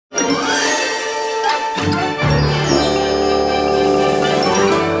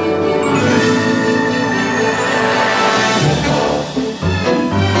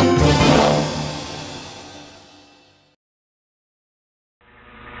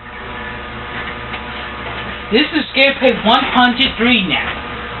This is gameplay 103 now.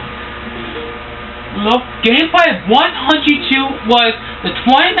 Look, gameplay 102 was the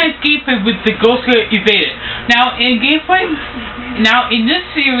 29th gameplay with the Ghost Girl evaded. Now in this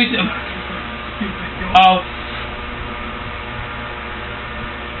series of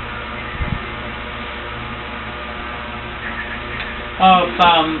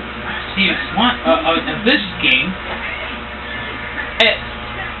series 1 of this game,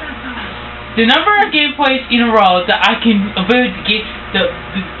 the number of gameplays in a row that I can avoid to get the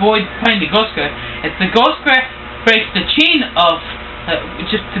boy playing the Ghost Girl, if the Ghost Girl breaks the chain of,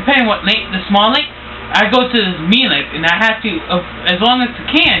 just depending what link, the small link, I go to the mean link, and I have to, as long as I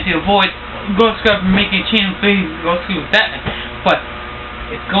can, to avoid Ghost Girl from making a chain of things Ghost Girl with that link. But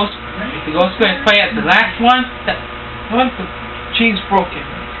if the Ghost Girl play at the last one, the chain's broken.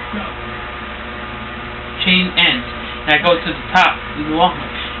 Chain ends, and I go to the top, the long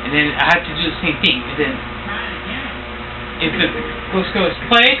one. And then I have to do the same thing. And then, if the Ghost Girl is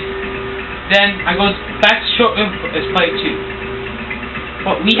played, then I go back to short as played too.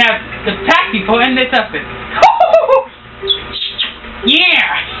 But we have the attack people and the toughest. Yeah!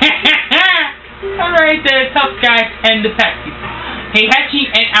 Alright, the tough guy and the attack people. Heihachi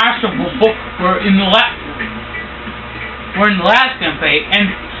and Astro were in the last gameplay, and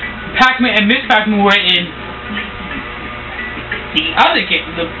Pac-Man and Miss Pac-Man were in the other game,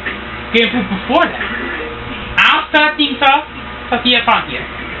 the gameplay before that. I'll start things off with the upon here.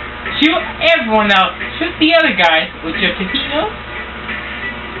 Shoot everyone else. Shoot the other guys with your casinos.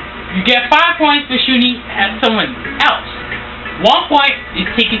 You get 5 points for shooting at someone else. 1 point is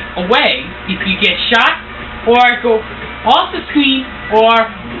taken away if you get shot, or go off the screen, or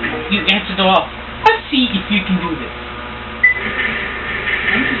you answer the wall. Let's see if you can do this.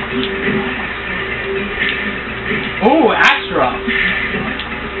 Oh, Astro.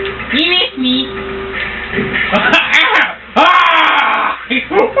 You missed me. Ah!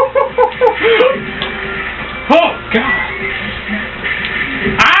 Oh, God.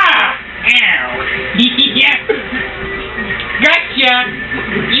 Ah! Ow. Yeah. Gotcha.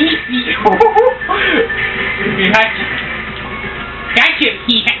 You missed me. Gotcha.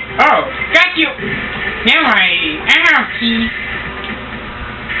 Oh, gotcha. Now ouchie.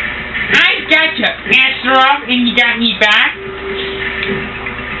 I gotcha, Astro, and you got me back.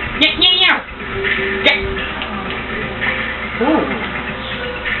 Yeah. Ooh.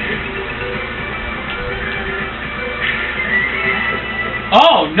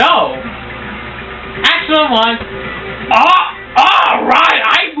 Oh no! Astro won. Alright,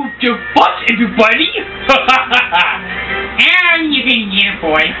 I moved your butt, everybody. And you can get it,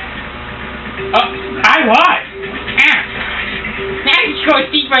 boy. I won. Now you go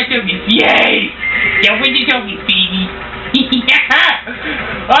see my tokens. Yay! Yeah, win the tokens, baby. Yeah!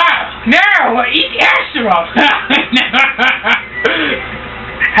 Oh, no! It's Astro!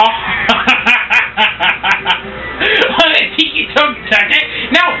 I'm gonna take your tokens, okay?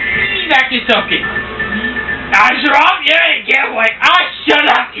 No! Give me back your tokens. Astro? Yeah, get away. Oh, shut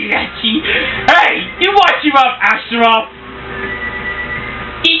up, Iachi. Hey, you watch him up, Astro.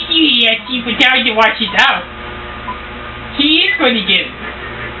 Thank you, Iachi, for telling me to watch it out. He is going to get it.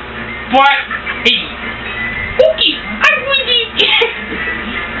 But, hey, okay, I'm going to get it.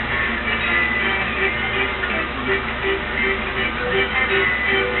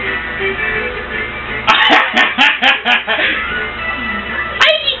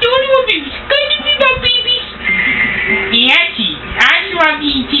 I need the only one babies. Going to be my babies. Iachi, I want me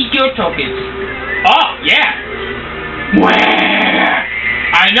to take your tokens. Oh, yeah. Where?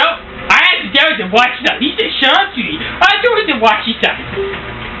 I know. I had to tell him to watch stuff. He said, shut up to me. I told him to watch stuff.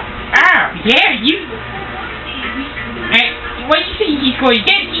 Oh, yeah, you. What do you think he's going to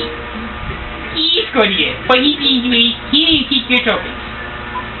get? He's going to get. But he didn't keep your tokens.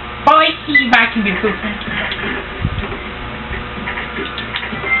 But let's see if I can be proof.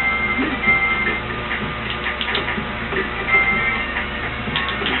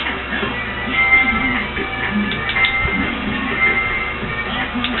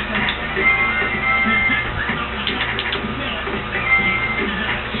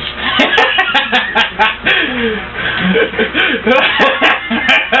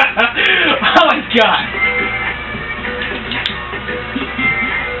 Oh my God.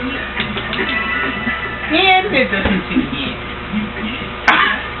 And it doesn't seem yet.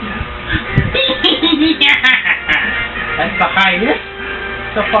 That's the highest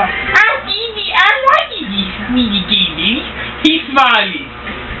so far. Oh, easy. I like this mini game, baby. He's smiling.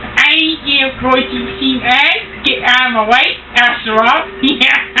 I am going to see us get out of my way, Astro.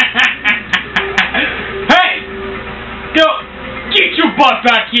 Hey! Go! Get your butt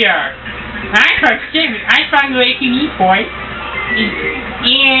back here! I can't save it. I found what you need, boy.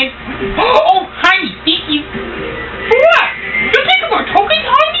 And oh, honey, thank you. For what? You think more tokens,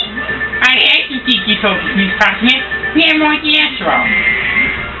 honey? I actually think you tokens, Miss Pac-Man. We have more the answer out.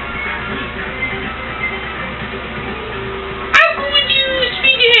 I'm going to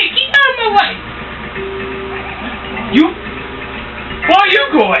speak ahead. Get out of my way. You? Where are you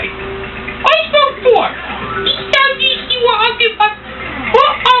going? I spoke for. Each time you see what I'll get up.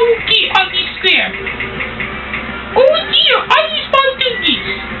 What I will get on this square. Oh dear, I just found this.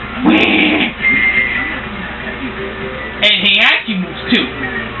 And he actually moves too.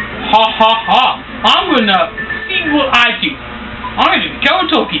 Ha ha ha. I'm gonna see what I do. I'm gonna kill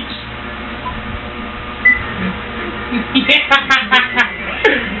tokens.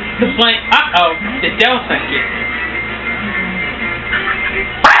 The flame, uh-oh, the devil second.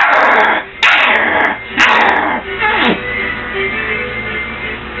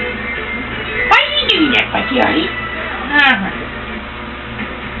 Why are you doing that, buddy?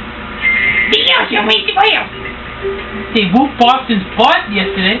 They whooped Boston's butt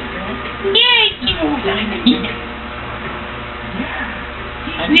yesterday. Yay, you oh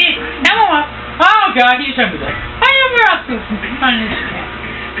God, he's over there. I am out to find this cat.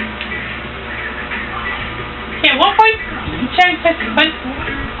 Yeah, one point. Check this one.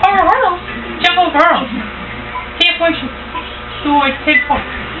 Oh, hurls. Jump over hurls. Take point. Sword, take point.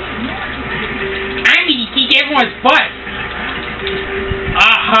 I need to kick everyone's butt.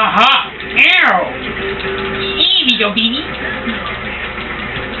 Ah ha ha. Arrow. Here we go, baby.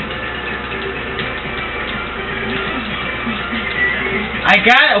 I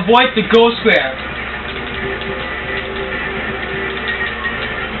gotta avoid the ghost square.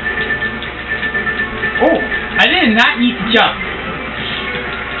 Oh, I did not need to jump.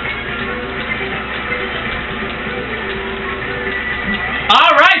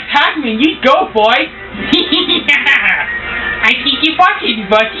 Alright, Pac-Man, you go, boy. I think you watched it,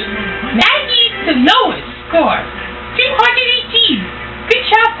 buddy. That is the lowest score. 218. Good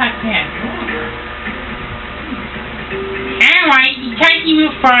job, Pac-Man. Alright, you can't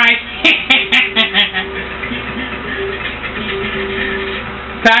even fry.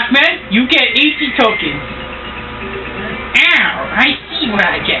 Pac-Man, you get 80 tokens. Ow, I see what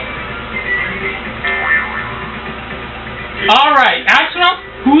I get. Alright, Astronaut,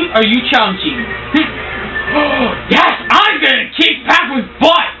 who are you challenging? Yes, I'm gonna kick Pac-Man's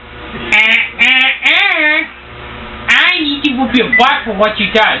butt! I need to whoop your butt for what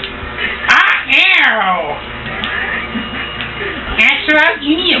you done. Ow! Astronaut,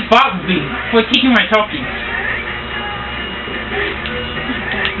 you need a butt whooping for taking my tokens.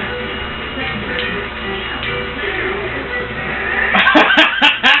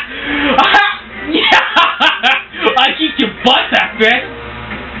 I kicked your butt, Pac-Man.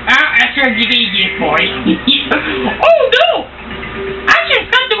 Astronaut, you idiot, boy. Oh no! I just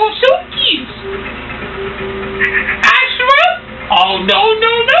got the most tokens. Astronaut? Oh no,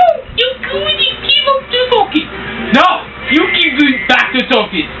 no, no! You're going to give up the tokens. No! You keep going back the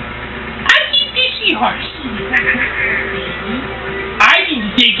tokens. I need the seahorse. I need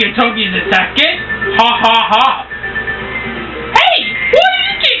to take your tokens a second. Ha ha ha. Hey! What are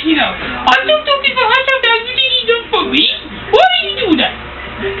you taking up? I took tokens for Astronaut. You didn't do for me? Why did you do that?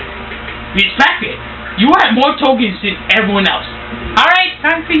 Miss Pac-Man, you have more tokens than everyone else. Alright,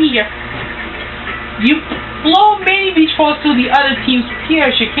 time for here. You blow many beach balls to the other team's peer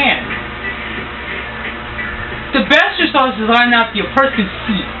as you can. The best result is line up your person's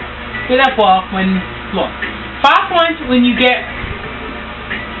seat. Hit that ball when blown. 5 points when you get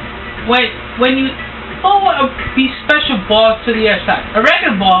when you throw these special balls to the other side. A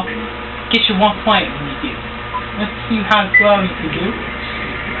regular ball gets you 1 point when you do. Let's see how well you can do.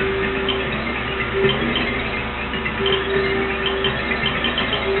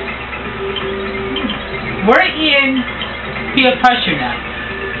 We're in peer pressure now.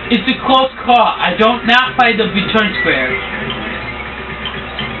 It's a close call. I don't not play the return square.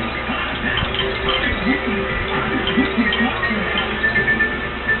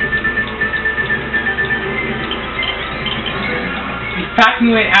 He's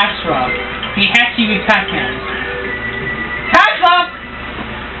packing with Astro. He has to be Pac-Man. Astro!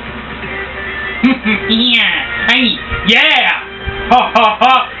 Yeah! Ha ha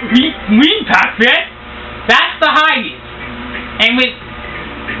ha! We Pac-Man! That's the highest. And with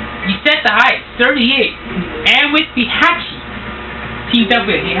you set the height 38. And with the Hachi. Teamed up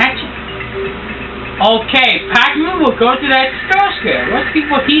with the Hachi. Okay, Pac-Man will go to that square. Let's see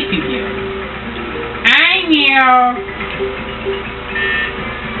what he can do. I know.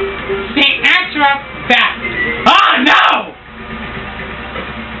 Say Astra back. Oh no!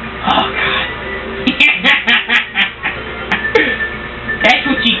 Oh god.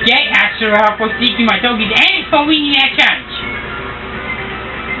 her for seeking my tokens and for winning that challenge.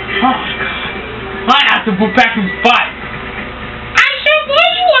 Oh my god. I have to put Pac-Man's butt. I said, why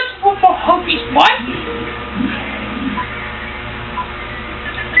do you want to put for Hopey's butt?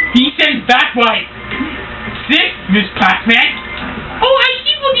 He sends back by 6, Miss Pac-Man. Oh, I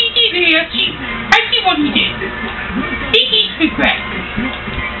see what he did here. I see what he did. He needs regret.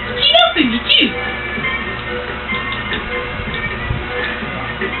 He opened it too.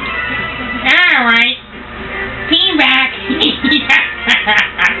 Alright. Team back.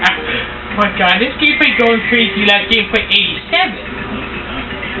 Oh my god, this gameplay going crazy like gameplay 87.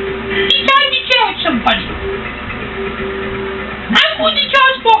 He's trying to challenge somebody. I'm going to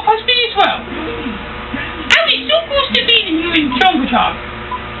charge for a husband as well. I was supposed to be in jungle job.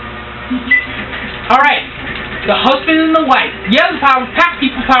 Alright. The husband and the wife. Yellow power, pack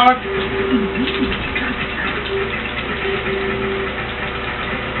people power.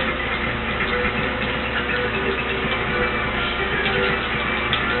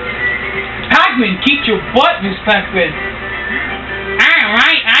 Pac-Man, kick your butt, Miss Pac-Man.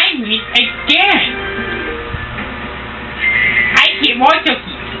 Alright, I win again. I get more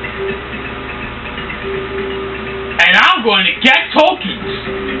tokens. And I'm going to get tokens.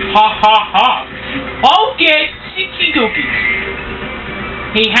 Ha ha ha. I'll get 60 tokens.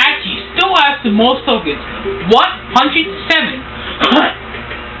 Hey Hachi still has the most tokens. 107.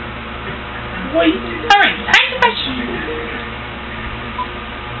 Wait. Alright, I have a question.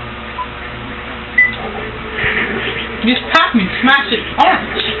 Miss Pac-Man smashed it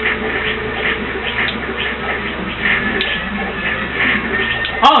orange.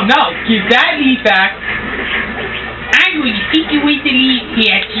 Oh no, give that lead back. I'm going to take away the lead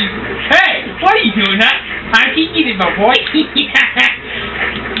here, Chief. Hey, what are you doing, huh? I'm taking it, my boy.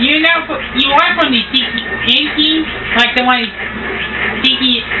 You know, you are from the team, like the one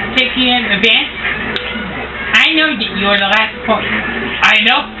taking an event. I know that you're the last point. I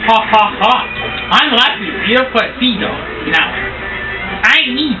know, ha ha ha. I'm lucky, 0.0 now. I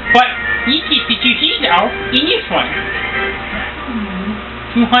need, but you get the 2 in this one.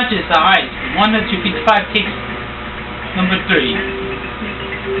 200 is the highest. 155 takes number 3.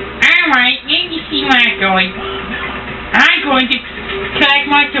 Alright, let me see where I'm going. I'm going to collect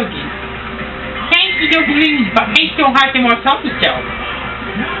my tokens. Thank you, tokens, but I still have some more tokens though.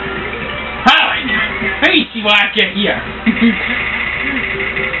 Alright, let me see what I get here.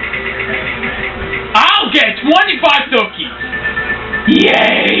 I'll get 25 tokens!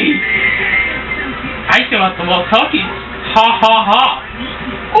 Yay! I still have some more tokens. Ha ha ha!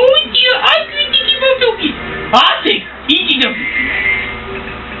 Oh dear, I'm going to give more tokens! I'll take easy tokens!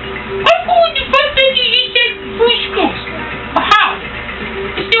 I'm going to find that he ate that push ghost! How?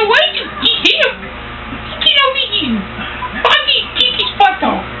 Is there a way to eat him? He cannot be eaten! I can take his butt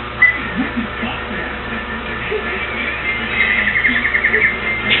off!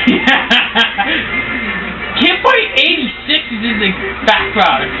 Gameplay 86 is in the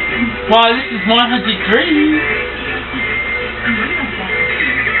background. Wow, this is 103.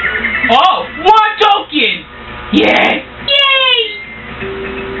 Oh, 1 token! Yeah! Yay!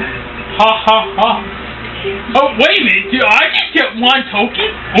 Ha ha ha. Oh, wait a minute. Did I just get 1 token?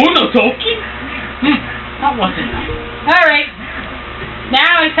 Oh, no token? That wasn't enough. Alright.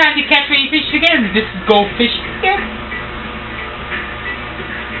 Now it's time to catch many fish again. This is goldfish again.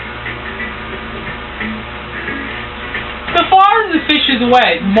 The farther the fish is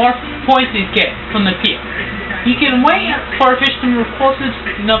away, the more points it gets from the pier. You can wait for a fish to move close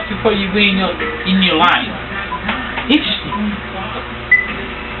enough before you bring it in your line. Interesting.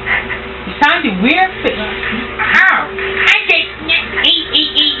 It sounded weird fish. Ow! I get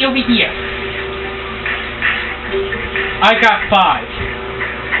 8 over here. I got 5.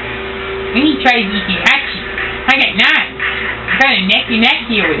 Let me try eating Hachi. I got 9. I got a neck and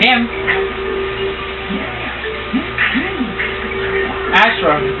neck here with him.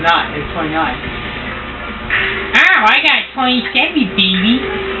 Astro is not. It's 29. Ow, I got 27, baby.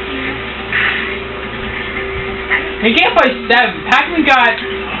 In gameplay 7, Pac-Man got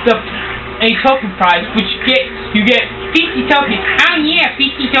a token prize, which you get 50 tokens. Oh yeah,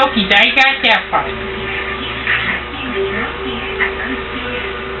 50 tokens. I got that prize.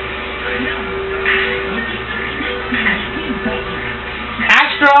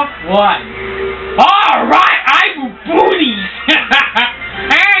 Astro won. Alright, I will booties!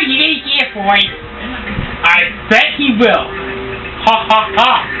 Ah, you didn't get it, boy. I bet he will. Ha ha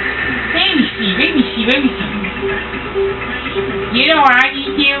ha. Let me see. You know what I need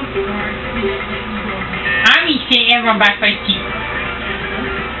to do? I need to send everyone back by team.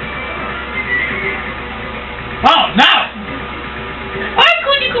 Oh no! Why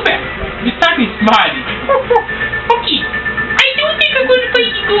couldn't you go back?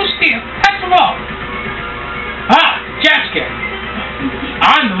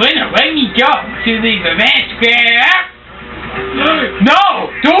 I'm the winner. Let me go to the event square. No!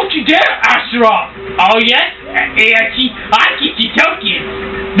 Don't you dare, Astro! Oh, yes? I keep your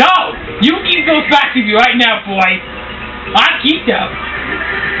tokens. No! You keep those back to me right now, boy. I keep them.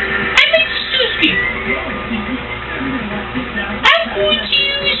 I'm excuse me. I'm going to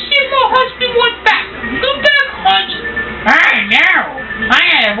send my husband one back. Go back, honey. I know. I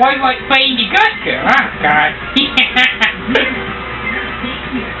had a boy like playing the Guster. Oh, God.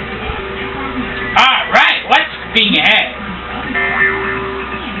 Alright, let's spin ahead.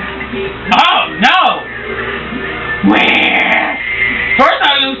 Oh, no! First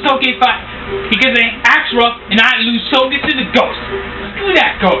I lose tokens because I axe rough, and I lose tokens to the ghost. Let's do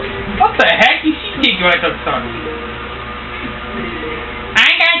that, ghost. What the heck? You see Dig right up front.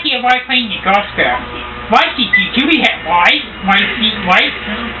 I got you by playing the ghost girl. Why did you do that? Why? Why see white?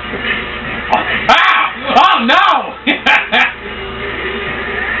 Oh no!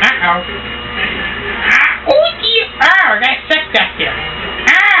 Uh-oh. Oh dear! Oh, that sucked up there.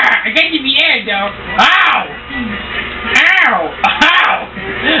 I got to be there though. Ow! Ow! Ow!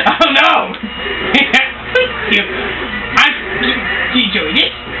 Oh no! You enjoy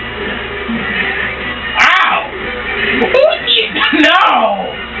this? Ow! Oh dear! No!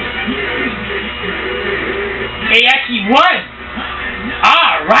 It actually won!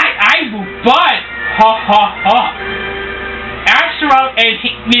 Alright, I will bud! Ha ha ha! Astro and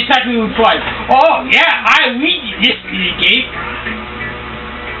Miss Happy will fly. Oh yeah, I win this video game.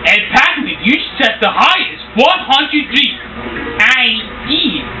 And Pac-Man, you set the highest 103. I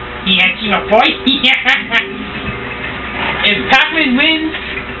did. He answered my voice. If Pac-Man wins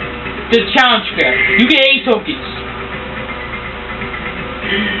the challenge fair, you get 8 tokens.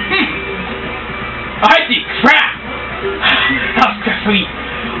 I did crap. That was crap for me.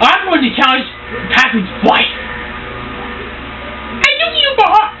 I'm going to challenge Pac-Man's wife. I know you're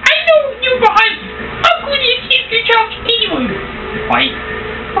behind you. I'm going to escape your challenge anyway. Wife.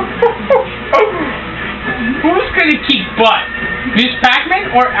 Who's gonna kick butt? Miss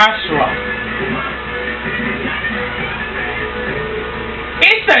Pac-Man or Astro?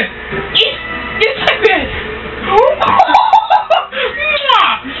 It's like this. I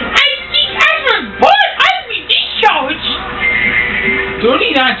kick Astro's butt. I win this challenge.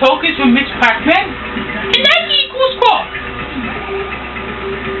 39 tokens for Miss Pac-Man, and that's the equal score.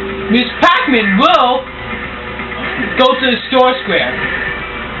 Miss Pac-Man will go to the store square.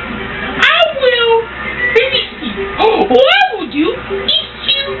 What I will do is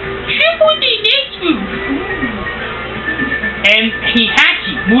to triple the next move. And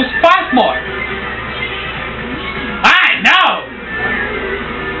Hihachi moves 5 more. I know!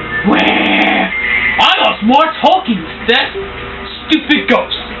 I lost more tokens, that stupid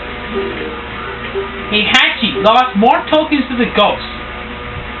ghost. Hihachi lost more tokens to the ghost.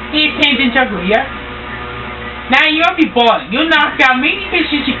 He came in juggle, yeah? Now you'll be balling. You'll knock out many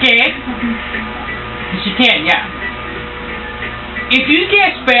fishes you can. Yes, you can, yeah. If you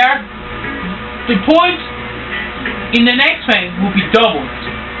get spare, the points in the next round will be doubled.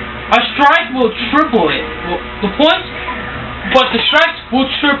 A strike will triple it. The points, but the strikes will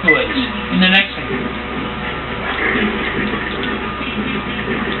triple it in the next round.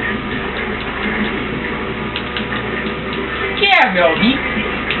 Get out of here, Obi.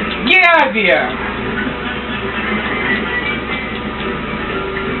 Get out of here.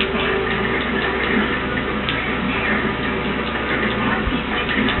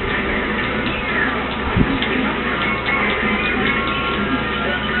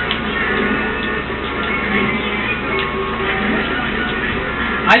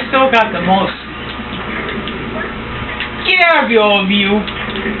 I still got the most. Get out of here, all of you.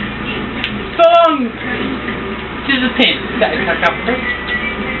 So long to the pin. Get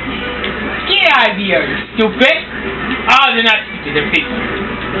out of here, you stupid. Oh, they're not stupid, they're people.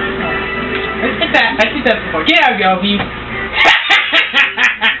 I did that before. Get out of here, all of you.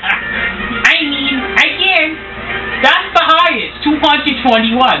 I mean, again, that's the highest,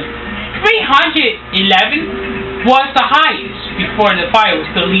 221. 311 was the highest before the file was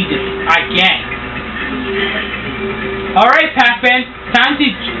deleted again. Alright, Pac-Man, time to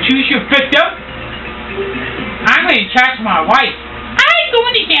choose your victim. I'm going to charge my wife. I'm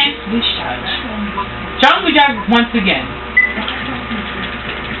going to dance this charge. Jungle Jack once again.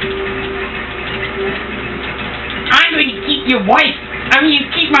 I'm going to keep your wife. I mean,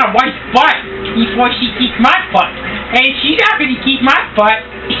 keep my wife's butt before she keeps my butt. And she's not going to keep my butt.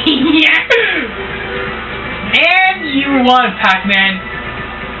 Yeah. And you won, Pac-Man.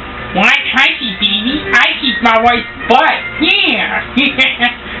 Why can't you, baby? I keep my wife's butt. Yeah.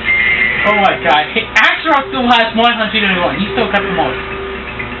 Oh my God. Astro still has 101. He still got the most.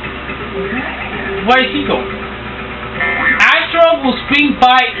 Where is he going? Astro will spring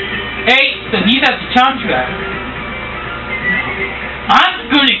by 8, so he's at the challenge track.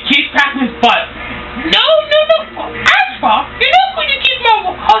 I'm gonna kick Pac-Man's butt. No! Astro, you're not gonna kick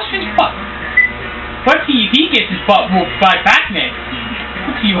my husband's butt. Let's see if he gets his butt whooped by Pac-Man.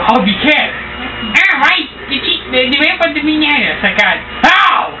 Let's see how he can. Alright, the man from the Minneapolis, I got it.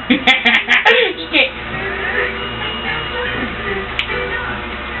 Ow!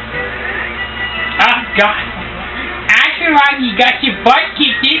 Oh, God. Actually, you got your butt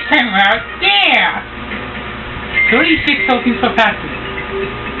kicked this time around. Yeah! 36 tokens for Pac-Man.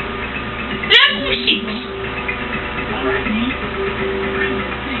 Level 6.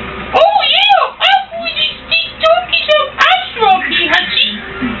 Oh, yeah! I'm going to stick tokens of Astro, Pihachi.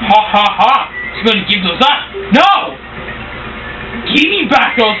 Ha! He's gonna give those up. No! Give me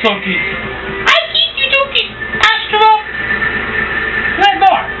back those tokens. I give you tokens, Astro. Let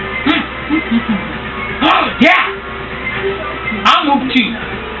more. Oh, yeah! I'll move too.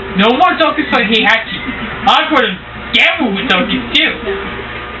 No more tokens for Heihachi. I'm gonna gamble with tokens too.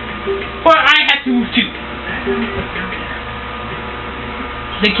 But I have to move too.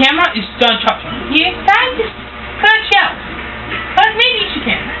 The camera is done chopping. Yeah, time to cut out. But maybe she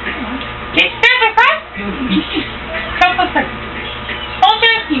can. Get started, right? Couple seconds.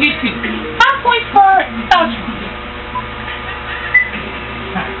 Okay, you get 2. 5 points for Dodge.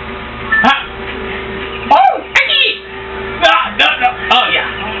 Oh, I did it! No. Oh, yeah.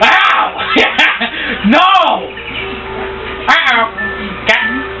 Ow! No! Uh-oh. Got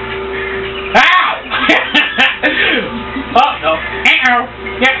me. Ow! Oh, no. Uh-oh.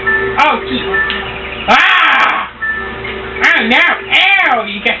 Yeah. Oh, gee. Ah! Oh, no. Ow!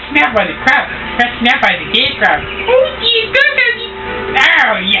 You got snapped by the crowd. Got snapped by the gay crowd. Oh, gee. Good, baby.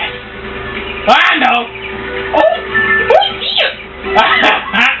 Oh, yes. Oh, no. Oh, gee.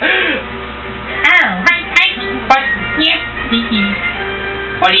 But, yeah,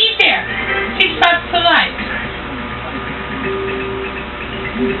 what is there? 6 bucks for life.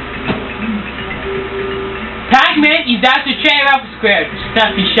 Pac-Man is out to check out the square.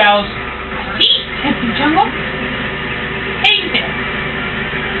 Stuffy shells. See? That's the jungle. Hey there.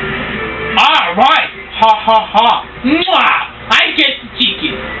 Alright. Ha. Mwah! I get the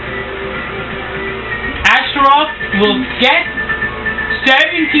chicken. Astaroth will get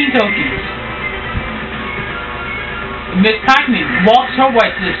 17 tokens. Miss Pac-Man walks her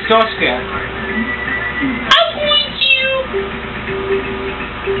way to the store square. I'm going to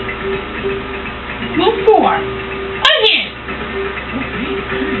move forward. Ahead.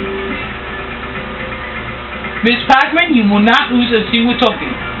 Miss Pac-Man, you will not lose a single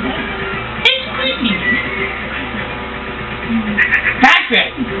token. It's creepy.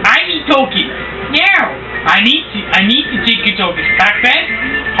 Pac-Man, I need tokens. Now, I need to take your tokens. Pac-Man?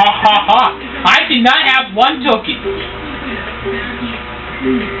 Ha. I did not have 1 token.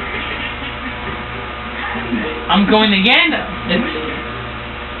 I'm going again.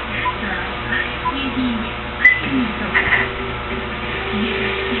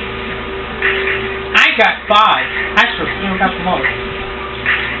 I got 5. I still got the most.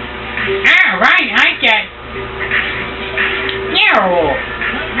 Alright, I got...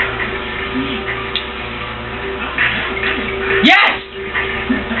 Yes!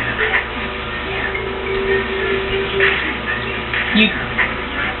 You...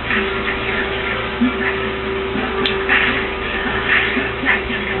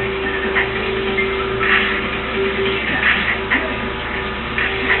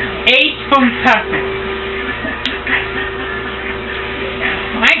 From Pac-Man.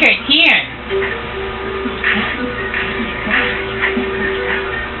 I got 10.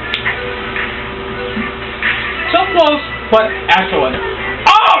 So close, but afterward.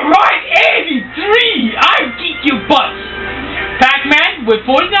 Alright, 83! I kick your butt! Pac-Man, with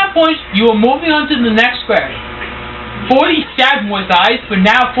 49 points, you are moving on to the next square. 47 was eyes, but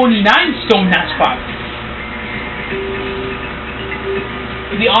now 49 is still in that spot.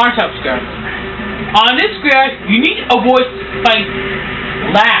 The orange up square. On this square, you need to avoid fight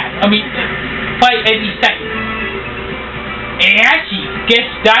every second. And actually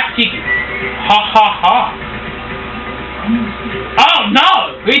gets that ticket. Ha. Oh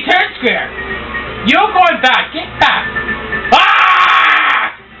no! Return square. You're going back. Get back.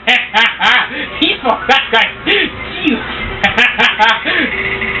 Ah! He's for that guy.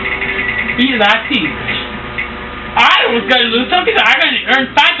 He's not too. I was gonna lose something, I'm gonna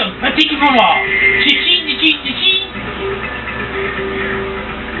earn 5 tokens. I'm taking them all. Cha-ching.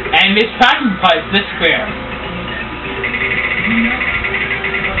 And Miss Pac-Man plays this square.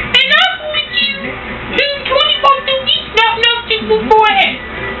 And I'm with you. 24 tokens, not enough to move forward.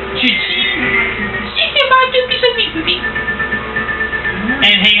 Cha-ching.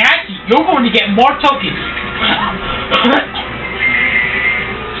 And hey, actually, you're going to get more tokens.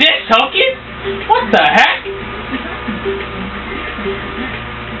 6 tokens? What the heck?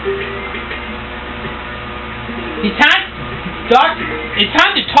 It's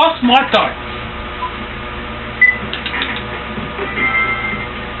time to toss smart darts.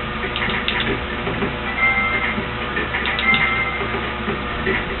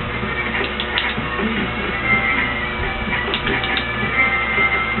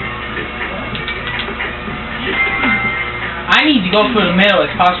 I need to go for the middle as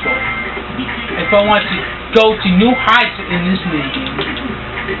possible if I want to go to new heights in this minigame.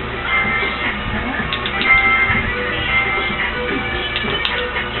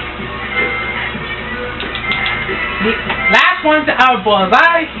 Last one's our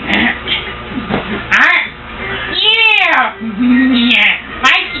bullseye. Yeah!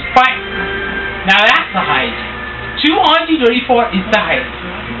 I keep fighting. Now that's the height. 234 is the height.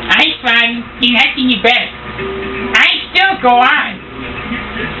 Nice man, you're acting your best. I still go on.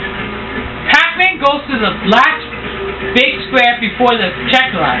 Pac-Man goes to the black big square before the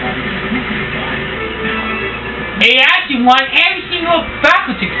check line. He actually won every single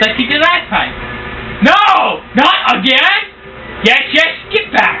battle trick like he did last time. No! Not again? Yes,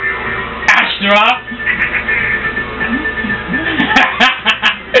 skip back, Astronaut.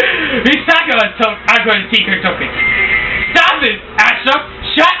 He's not I'm going to take her token. Stop it, Astronaut.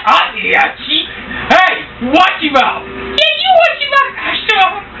 Shut up, Yachi. Hey, watch your mouth. Yeah, you watch your mouth,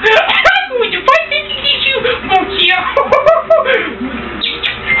 Astronaut. I'm going to fight this issue, Mochio.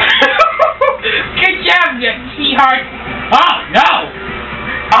 Good job, sweetheart. Oh, no.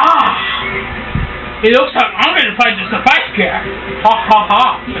 It looks like I'm going to fight the surprise scare. Ha ha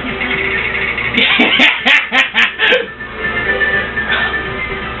ha.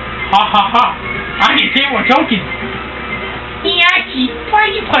 Ha ha ha. I can see more tokens. Yachi, why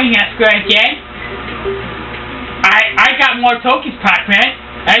are you playing that square again? I got more tokens, Pac-Man.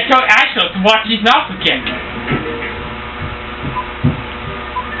 I told Astro to watch his mouth again.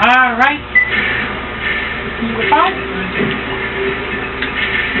 Alright. Goodbye.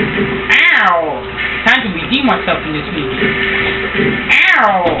 Ow! Time to redeem myself in this week.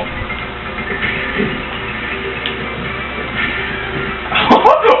 Ow!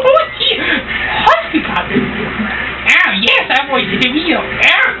 Oh, gee! Husky got it! Ow, yes, I'm going to the wheel!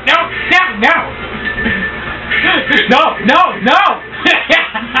 Ow! No! No!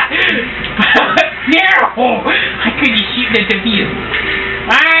 I couldn't shoot at the wheel.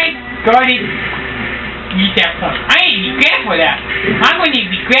 I got it. Use that point. I ain't regret for that. I'm going to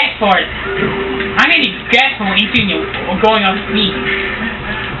regret for it. I'm going to regret for anything going on with me.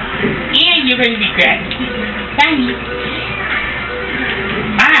 And you're going to regret. Thank you.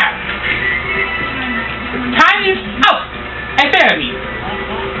 Time is out. Apparently.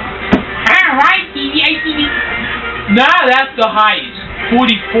 Alright, TV, I see it. Now that's the highest.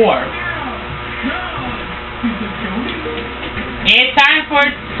 44. It's time for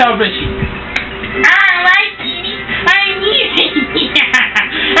celebration. Alright, Kitty.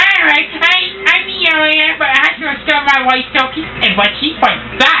 Alright, I'm the area, but I have to restore my white token, but she fights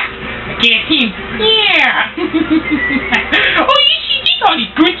back against him. Yeah. Oh, she did all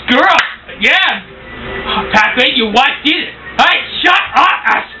these good girls. Yeah. Pac-Man, you watched it. Hey, shut up,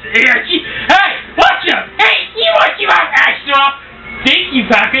 hey, watch him. Hey, you watch him out, Astro. Thank you,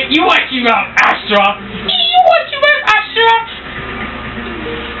 Pac-Man. You watch him out, Astro. You watch him out, Astro.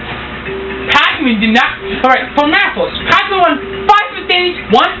 Pac-Man did not. Alright, for Mathos, Pac-Man won 5 percentage,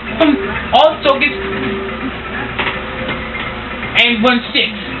 1 from all tokens, and won 6.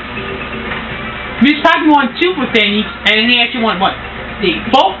 Miss Pac-Man won 2 percentage, and then he actually won 1.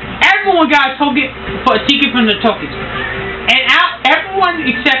 Everyone got a token for a ticket from the tokens. And everyone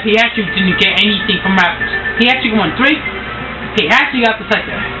except he actually didn't get anything from Mathos. He actually won 3. He actually got the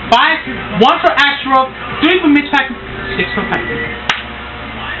second. 5, 1 for Astro, 3 for Miss Pac-Man, 6 for Pac-Man.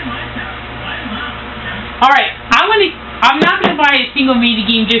 Alright, I'm not gonna buy a single mini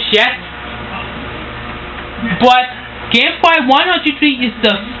game just yet. But gameplay 103 is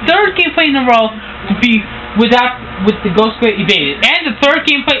the 3rd gameplay in a row to be with the Ghost Square evaded. And the 3rd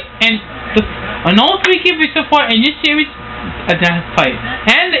gameplay and all 3 gameplays so far in this series are not played.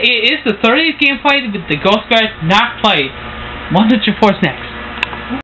 And it is the 30th gameplay with the Ghost Square not played. 104 is next.